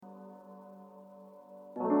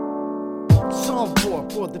Psalm 4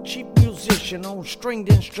 for the chief musician on stringed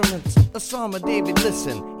instruments. A psalm of David,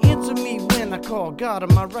 listen. Answer me when I call, God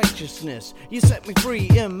of my righteousness. You set me free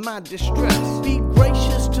in my distress. Be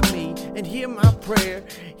gracious to me and hear my prayer.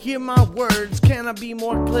 Hear my words, can I be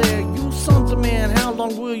more clear? You sons of man, how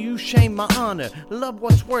long will you shame my honor? Love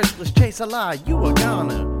what's worthless, chase a lie, you a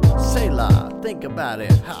goner. Selah, think about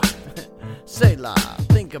it, ha. Selah,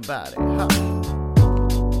 think about it, ha.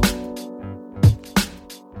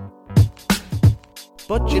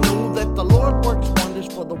 But you know that the Lord works wonders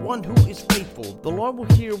for the one who is faithful. The Lord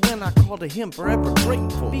will hear when I call to him, forever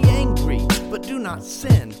grateful. Be angry, but do not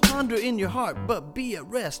sin. Ponder in your heart, but be at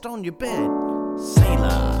rest on your bed.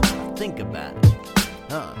 Selah, think about it,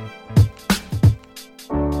 huh?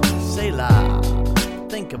 Selah,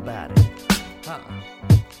 think about it, huh?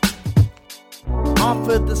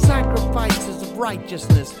 Offer the sacrifices of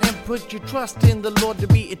righteousness and put your trust in the Lord to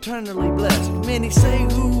be eternally blessed. Many say,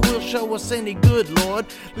 who will show us any good, Lord?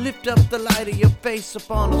 Lift up the light of your face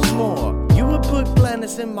upon us more. You have put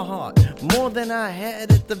gladness in my heart, more than I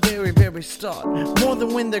had at the very, very start. More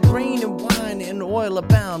than when the grain and wine and oil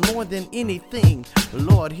abound, more than anything.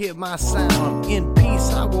 Lord, hear my sound. In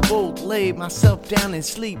peace I will both lay myself down and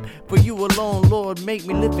sleep. For you alone, Lord, make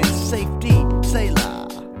me live in safety. Selah,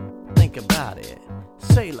 think about it.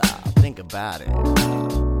 Selah, think about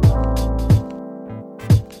it.